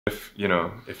If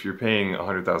you're paying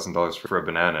 $100,000 for a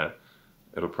banana,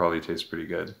 it'll probably taste pretty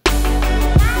good.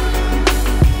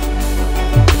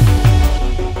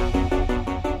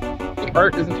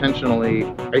 Art is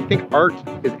I think art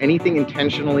is anything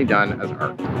intentionally done as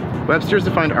art. Webster's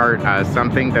defined art as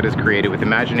something that is created with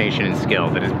imagination and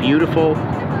skill, that is beautiful,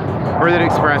 or that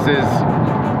expresses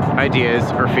ideas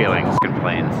or feelings.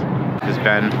 Complains. This is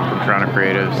Ben from Toronto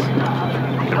Creatives,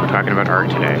 and we're talking about art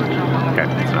today. Okay,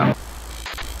 that's enough.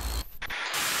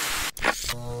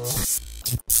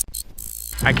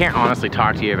 I can't honestly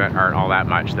talk to you about art all that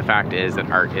much. The fact is that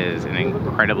art is an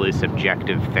incredibly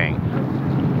subjective thing.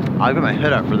 I'll get my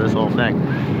head up for this whole thing.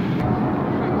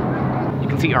 You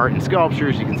can see art in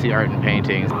sculptures, you can see art in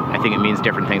paintings. I think it means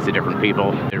different things to different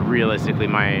people. Realistically,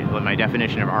 my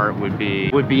definition of art would be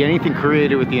anything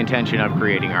created with the intention of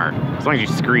creating art. As long as you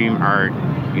scream art,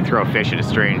 you can throw a fish at a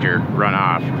stranger, run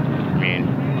off. I mean,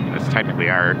 that's technically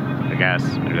art, I guess,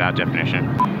 under that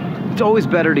definition. It's always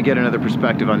better to get another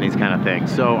perspective on these kind of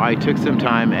things. So I took some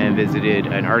time and visited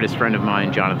an artist friend of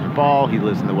mine, Johnathan. He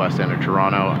lives in the West End of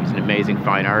Toronto. He's an amazing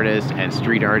fine artist and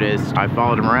street artist. I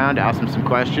followed him around, asked him some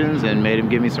questions, and made him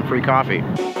give me some free coffee.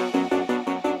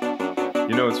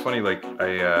 You know, it's funny, like,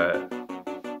 I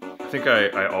think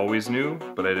I always knew,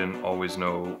 but I didn't always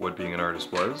know what being an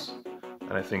artist was.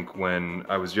 And I think when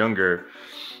I was younger,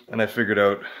 and I figured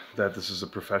out that this is a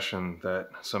profession that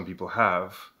some people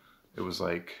have, it was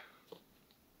like,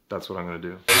 that's what I'm gonna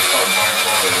do.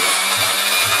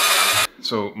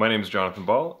 So my name is Johnathan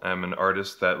Ball. I'm an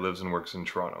artist that lives and works in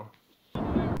Toronto.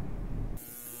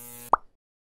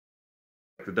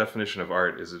 The definition of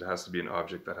art is it has to be an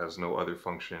object that has no other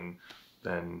function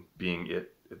than being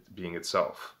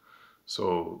itself.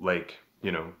 So, like,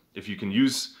 you know, if you can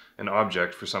use an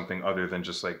object for something other than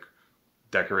just like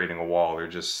decorating a wall or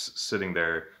just sitting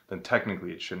there, then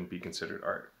technically it shouldn't be considered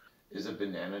art. Is a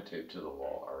banana taped to the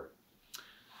wall art?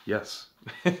 Yes.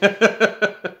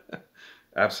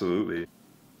 Absolutely.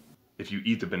 If you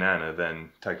eat the banana, then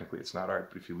technically it's not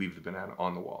art, but if you leave the banana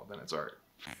on the wall, then it's art.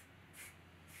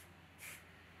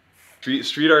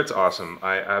 Street art's awesome.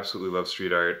 I absolutely love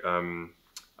street art. I'm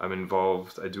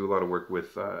involved, I do a lot of work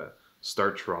with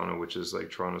Start Toronto, which is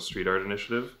like Toronto's street art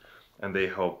initiative, and they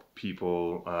help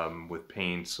people with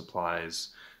paint, supplies,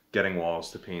 getting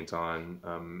walls to paint on,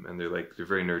 and they're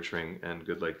very nurturing and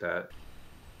good like that.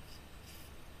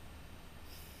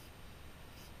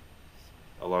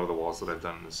 A lot of the walls that I've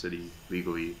done in the city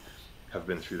legally have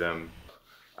been through them.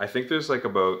 I think there's like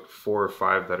about 4 or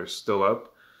 5 that are still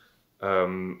up,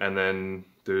 and then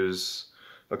there's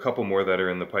a couple more that are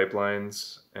in the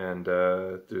pipelines, and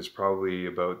there's probably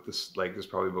about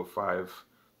 5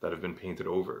 that have been painted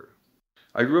over.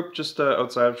 I grew up just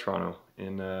outside of Toronto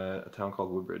in a town called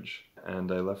Woodbridge,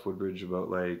 and I left Woodbridge about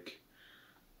like,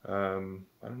 I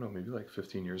don't know, maybe like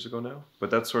 15 years ago now. But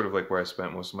that's sort of like where I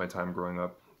spent most of my time growing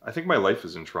up. I think my life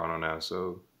is in Toronto now,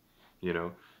 so, you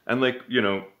know, and like, you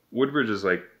know, Woodbridge is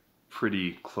like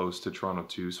pretty close to Toronto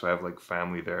too, so I have like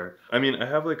family there. I mean, I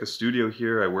have like a studio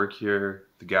here, I work here,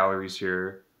 the gallery's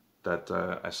here that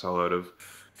I sell out of.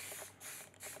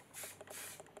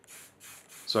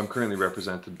 So I'm currently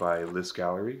represented by Liz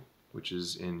Gallery, which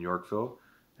is in Yorkville,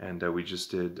 and we just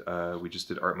did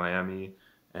Art Miami,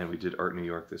 and we did Art New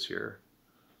York this year.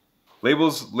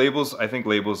 Labels. I think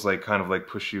labels like kind of like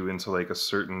push you into like a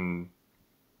certain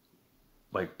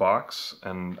like box,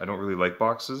 and I don't really like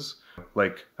boxes.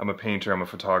 Like, I'm a painter, I'm a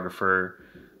photographer,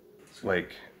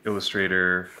 like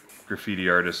illustrator, graffiti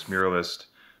artist, muralist,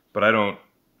 but I don't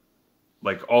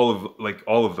like all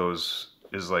of those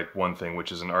is like one thing,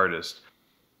 which is an artist.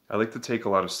 I like to take a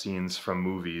lot of scenes from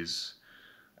movies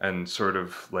and sort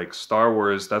of like Star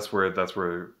Wars, that's where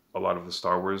a lot of the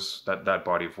Star Wars, that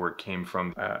body of work came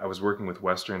from. I was working with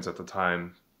Westerns at the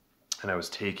time, and I was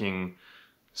taking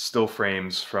still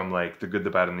frames from like The Good, the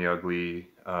Bad, and the Ugly.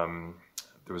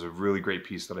 There was a really great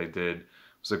piece that I did. It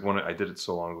was like I did it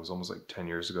so long, it was almost like 10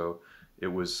 years ago. It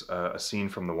was a scene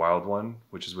from The Wild One,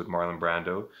 which is with Marlon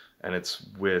Brando, and it's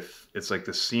like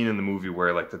the scene in the movie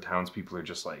where like the townspeople are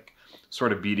just like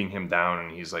sort of beating him down,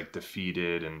 and he's like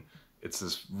defeated, and it's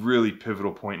this really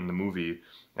pivotal point in the movie.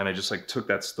 And I just like took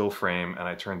that still frame and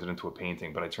I turned it into a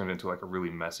painting, but I turned it into like a really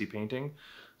messy painting.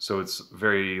 So it's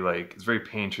very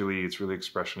painterly, it's really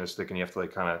expressionistic, and you have to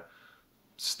like kind of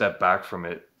step back from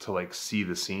it to like see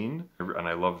the scene. And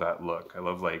I love that look. I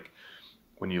love like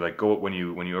when you like go, when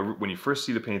you first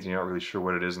see the painting, you're not really sure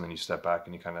what it is, and then you step back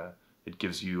and you kind of, it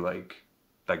gives you like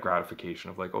that gratification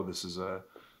of like, oh, this is a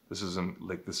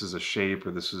shape,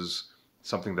 or this is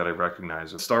something that I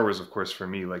recognize. Star Wars, of course, for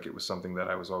me, like, it was something that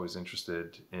I was always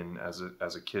interested in as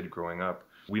a kid growing up.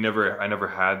 I never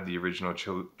had the original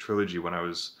trilogy when I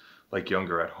was like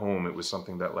younger at home. It was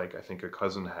something that like I think a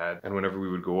cousin had, and whenever we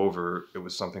would go over, it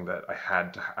was something that I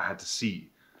had to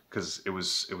see, because it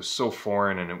was so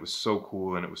foreign, and it was so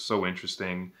cool, and it was so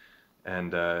interesting,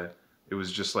 and it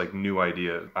was just like new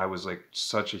idea. I was like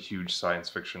such a huge science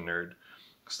fiction nerd.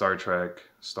 Star Trek,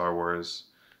 Star Wars,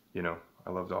 you know, I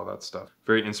loved all that stuff.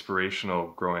 Very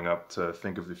inspirational growing up to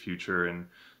think of the future and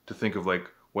to think of like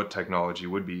what technology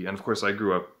would be. And of course I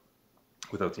grew up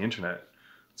without the internet.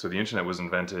 So the internet was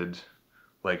invented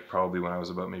like probably when I was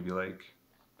about maybe like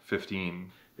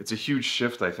 15. It's a huge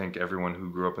shift, I think, everyone who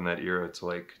grew up in that era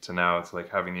to now, it's like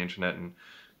having the internet and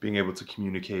being able to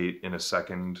communicate in a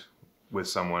second with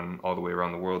someone all the way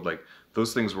around the world. Like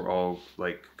those things were all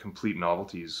like complete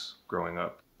novelties growing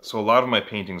up. So a lot of my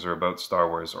paintings are about Star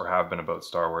Wars, or have been about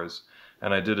Star Wars.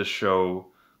 And I did a show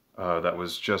that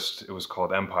was it was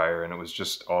called Empire, and it was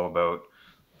just all about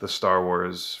the Star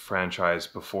Wars franchise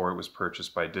before it was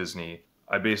purchased by Disney.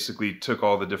 I basically took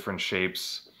all the different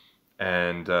shapes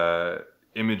and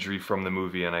imagery from the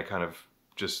movie, and I kind of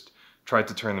just tried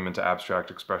to turn them into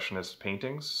abstract expressionist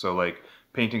paintings. So like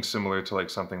paintings similar to like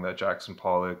something that Jackson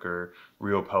Pollock or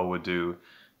Rio Pell would do,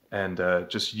 and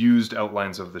just used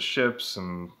outlines of the ships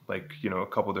and like, you know, a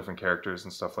couple different characters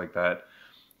and stuff like that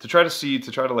to try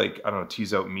to like, I don't know,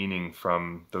 tease out meaning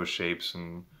from those shapes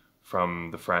and from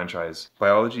the franchise.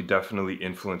 Biology definitely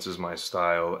influences my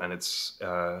style, and it's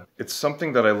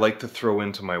something that I like to throw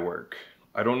into my work.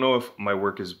 I don't know if my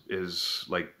work is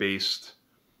like based,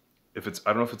 I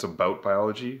don't know if it's about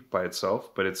biology by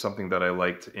itself, but it's something that I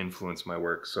like to influence my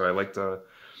work. So I like to,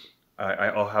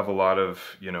 I'll have a lot of,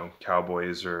 you know,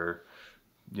 cowboys or,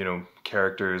 you know,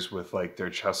 characters with like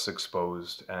their chests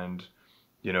exposed, and,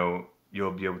 you know,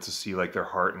 you'll be able to see like their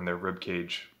heart and their rib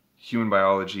cage. Human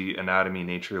biology, anatomy,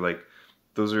 nature, like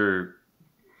those are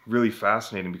really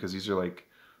fascinating, because these are like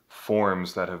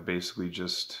forms that have basically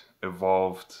just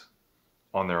evolved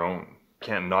on their own. I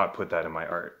can't not put that in my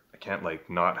art. I can't like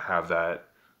not have that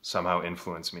somehow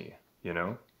influence me, you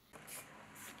know?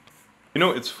 You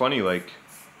know, it's funny, like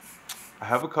I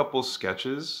have a couple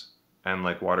sketches and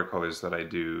like watercolors that I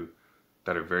do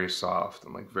that are very soft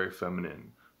and like very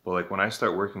feminine. But like when I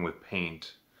start working with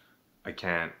paint, I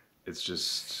can't. It's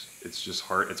just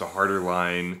hard. It's a harder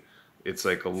line. It's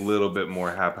like a little bit more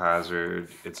haphazard.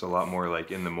 It's a lot more like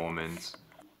in the moment.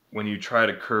 When you try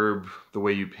to curb the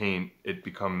way you paint, it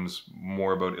becomes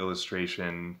more about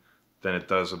illustration than it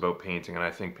does about painting. And I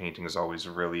think painting is always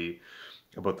really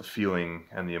about the feeling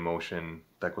and the emotion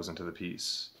that goes into the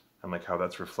piece, and like how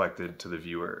that's reflected to the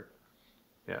viewer.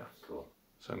 Yeah. Cool.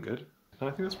 Sound good? I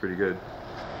think that's pretty good.